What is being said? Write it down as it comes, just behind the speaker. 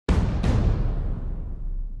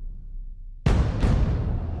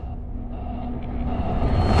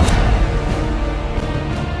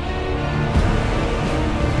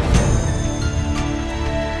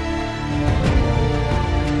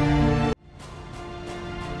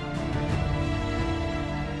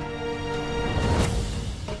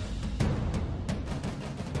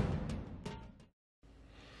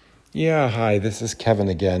Yeah, hi, this is Kevin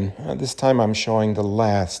again. This time I'm showing the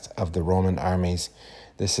last of the Roman armies.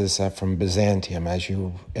 This is from Byzantium. As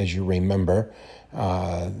you remember,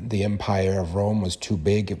 the Empire of Rome was too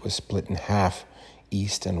big. It was split in half,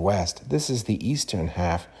 east and west. This is the eastern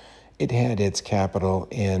half. It had its capital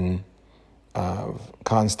in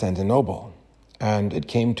Constantinople, and it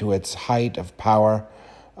came to its height of power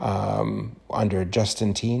under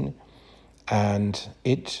Justinian, and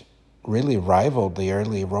it really rivaled the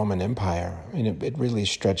early Roman Empire. I mean, it really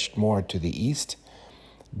stretched more to the east,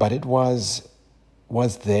 but it was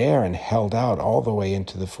there and held out all the way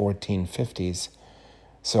into the 1450s.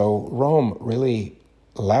 So Rome really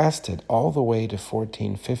lasted all the way to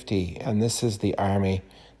 1450, and this is the army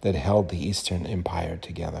that held the Eastern Empire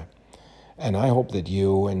together. And I hope that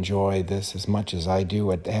you enjoy this as much as I do.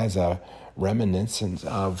 It has a reminiscence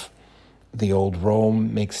of the old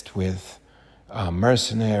Rome mixed with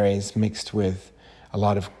mercenaries, mixed with a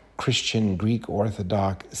lot of Christian Greek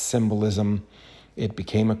Orthodox symbolism. It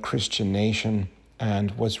became a Christian nation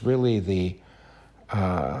and was really the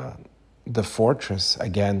fortress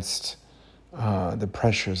against the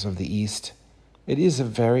pressures of the East. It is a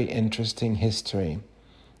very interesting history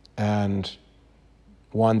and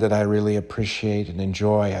one that I really appreciate and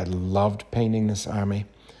enjoy. I loved painting this army,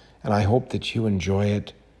 and I hope that you enjoy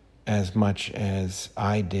it as much as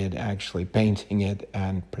I did actually painting it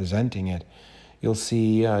and presenting it. You'll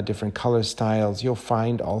see different color styles. You'll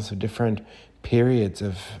find also different periods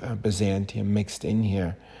of Byzantium mixed in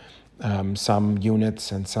here. Some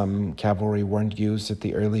units and some cavalry weren't used at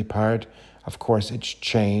the early part. Of course, it's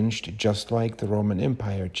changed just like the Roman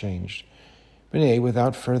Empire changed. But anyway,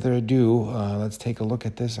 without further ado, let's take a look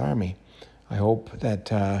at this army. I hope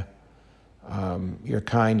that you're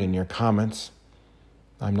kind in your comments.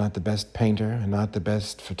 I'm not the best painter and not the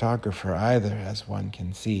best photographer either, as one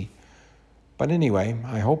can see. But anyway,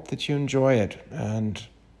 I hope that you enjoy it. And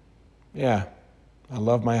yeah, I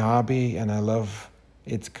love my hobby and I love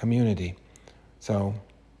its community. So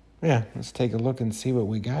yeah, let's take a look and see what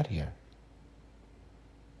we got here.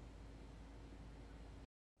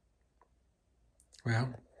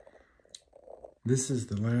 Well, this is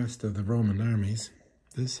the last of the Roman armies.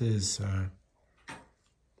 This is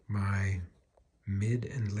my mid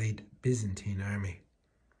and late Byzantine army.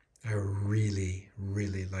 I really,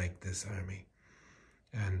 really like this army.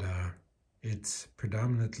 And it's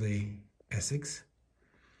predominantly Essex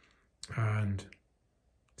and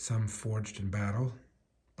some forged in battle.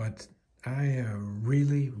 But I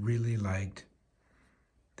really, really liked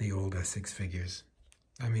the old Essex figures.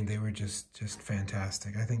 I mean, they were just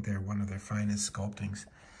fantastic. I think they're one of their finest sculptings.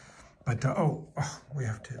 But we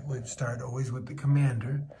start always with the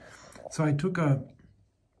commander. So I took a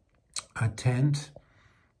tent,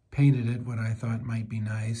 painted it what I thought might be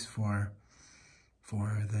nice for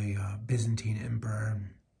the Byzantine emperor,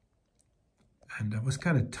 and it was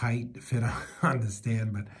kind of tight to fit on the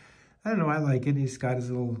stand, but I don't know, I like it. He's got his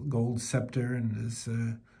little gold scepter and his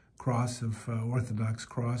cross of Orthodox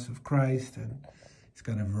cross of Christ, and he's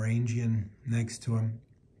got a Varangian next to him,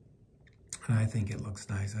 and I think it looks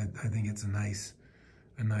nice. I think it's a nice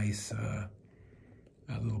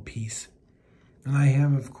little piece. And I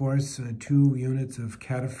have, of course, 2 units of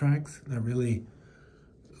cataphracts. I really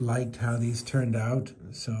liked how these turned out,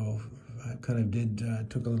 so I kind of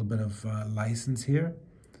took a little bit of license here.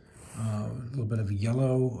 A little bit of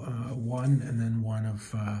yellow one, and then one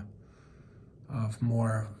of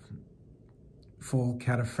more full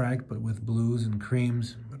cataphract, but with blues and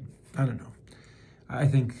creams. But I don't know. I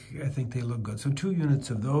think they look good. So 2 units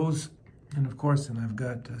of those, and of course, and I've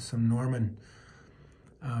got some Norman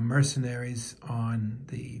mercenaries on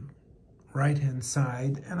the right-hand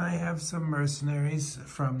side, and I have some mercenaries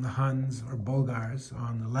from the Huns or Bulgars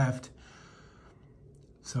on the left.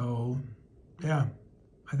 So, yeah,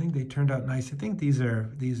 I think they turned out nice. I think these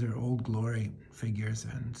are Old Glory figures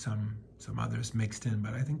and some others mixed in,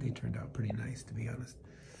 but I think they turned out pretty nice, to be honest.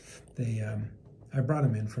 They I brought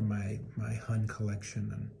them in from my Hun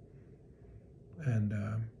collection, and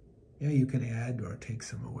yeah, you can add or take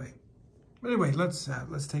some away. But anyway, let's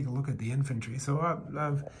take a look at the infantry. So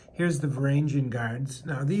here's the Varangian guards.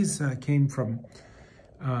 Now these came from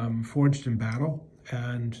forged in battle,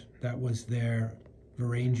 and that was their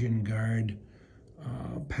Varangian guard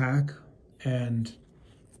pack, and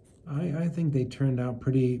I think they turned out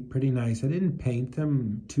pretty nice. I didn't paint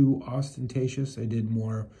them too ostentatious. I did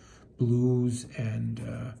more blues and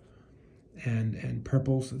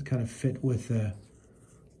purples that kind of fit with the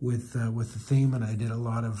theme, and I did a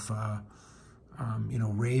lot of you know,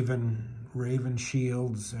 raven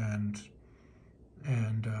shields and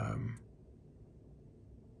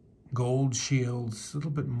gold shields, a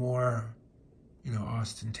little bit more,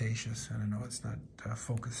 ostentatious. I don't know, it's not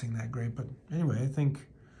focusing that great, but anyway, I think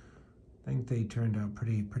they turned out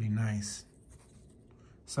pretty nice.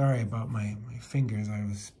 Sorry about my fingers. I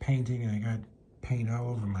was painting and I got paint all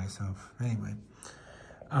over myself. Anyway,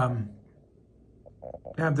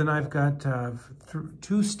 yeah, then I've got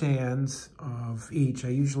 2 stands of each. I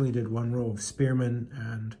usually did 1 row of spearmen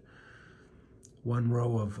and 1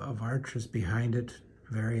 row of archers behind it,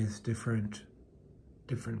 various different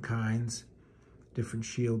kinds, different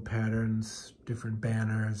shield patterns, different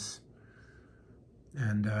banners,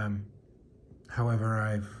 and however,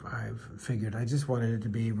 I've figured I just wanted it to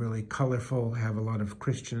be really colorful, have a lot of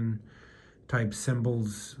Christian type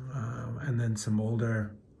symbols, and then some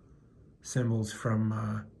older symbols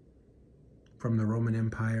from the Roman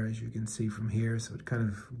Empire, as you can see from here. So it kind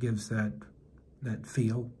of gives that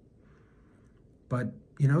feel. But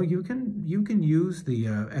you can use the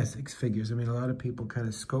Essex figures. I mean, a lot of people kind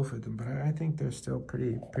of scoff at them, but I think they're still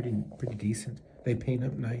pretty decent. They paint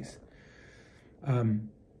up nice.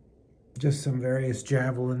 Just some various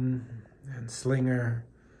javelin and slinger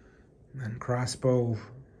and crossbow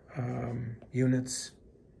units.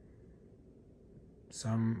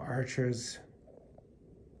 Some archers.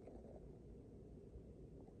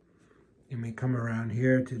 You may come around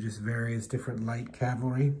here to just various different light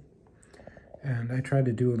cavalry. And I try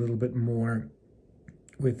to do a little bit more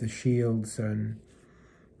with the shields and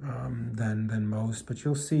than most, but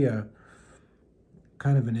you'll see a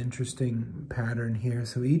kind of an interesting pattern here.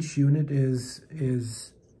 So each unit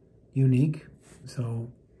is unique.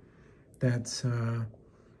 So that's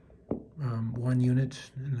one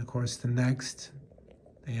unit, and of course the next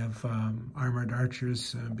they have armored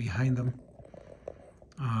archers behind them.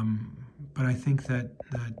 But I think that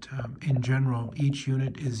in general each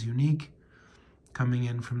unit is unique, coming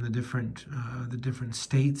in from the different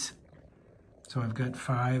states. So I've got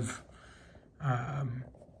 5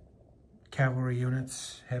 cavalry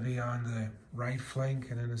units, heavy on the right flank,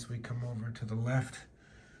 and then as we come over to the left,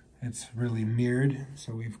 it's really mirrored.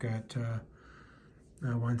 So we've got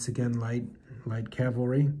once again light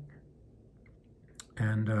cavalry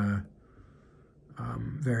and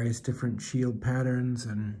various different shield patterns,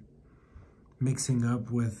 and mixing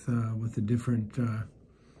up with the different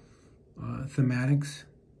thematics,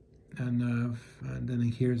 and then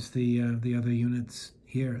here's the other units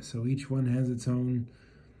here. So each one has its own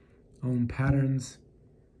patterns,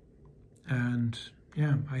 and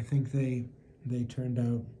yeah, I think they turned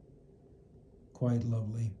out quite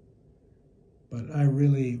lovely. But I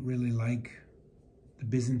really like the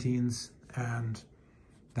Byzantines, and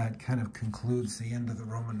that kind of concludes the end of the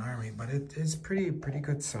Roman army. But it's pretty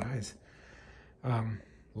good size. A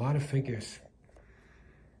lot of figures.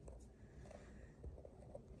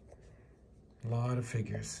 A lot of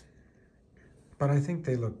figures. But I think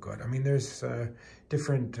they look good. I mean, there's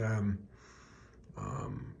different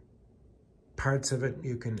parts of it.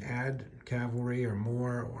 You can add cavalry or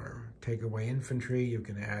more, or take away infantry. You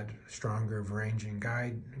can add stronger ranging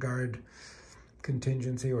guard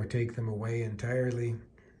contingency, or take them away entirely.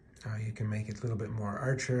 You can make it a little bit more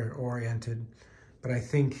archer oriented. But I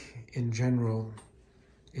think in general,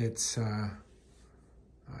 it's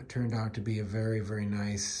turned out to be a very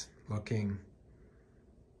nice looking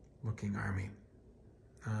army.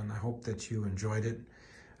 And I hope that you enjoyed it.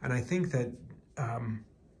 And I think that,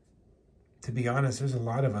 to be honest, there's a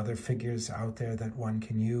lot of other figures out there that one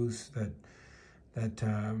can use that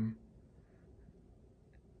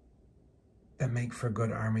make for a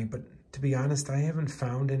good army. But to be honest, I haven't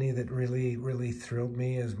found any that really thrilled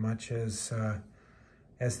me as much as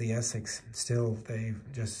the Essex. Still, they're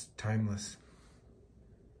just timeless.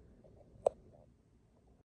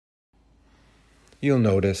 You'll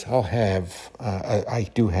notice I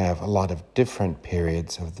do have a lot of different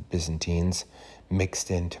periods of the Byzantines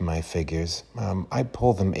mixed into my figures. I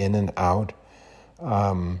pull them in and out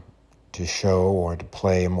to show or to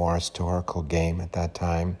play a more historical game at that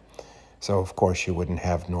time. So, of course, you wouldn't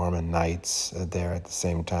have Norman knights there at the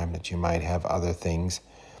same time that you might have other things.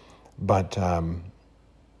 But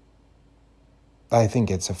I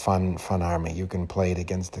think it's a fun army. You can play it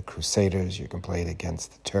against the Crusaders. You can play it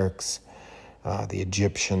against the Turks. The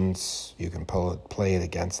Egyptians, you can play it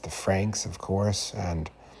against the Franks, of course, and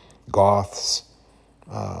Goths,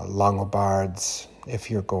 Longobards,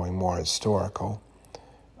 if you're going more historical.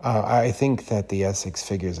 I think that the Essex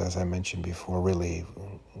figures, as I mentioned before,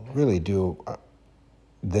 really do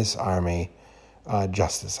this army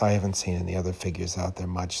justice. I haven't seen any other figures out there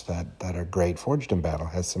much that are great. Forged in Battle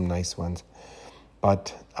has some nice ones.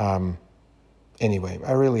 But anyway,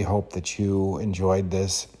 I really hope that you enjoyed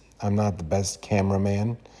this. I'm not the best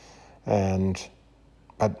cameraman,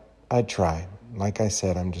 But I try. Like I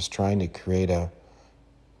said, I'm just trying to create a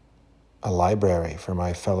library for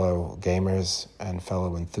my fellow gamers and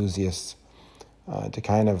fellow enthusiasts to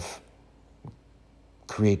kind of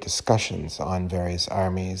create discussions on various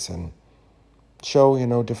armies and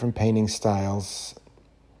show, different painting styles.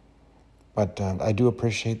 But I do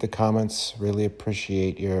appreciate the comments, really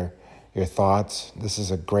appreciate your thoughts. This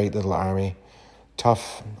is a great little army,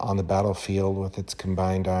 tough on the battlefield with its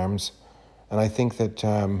combined arms. And I think that,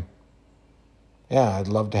 I'd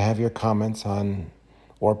love to have your comments on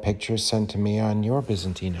or pictures sent to me on your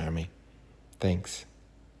Byzantine army. Thanks.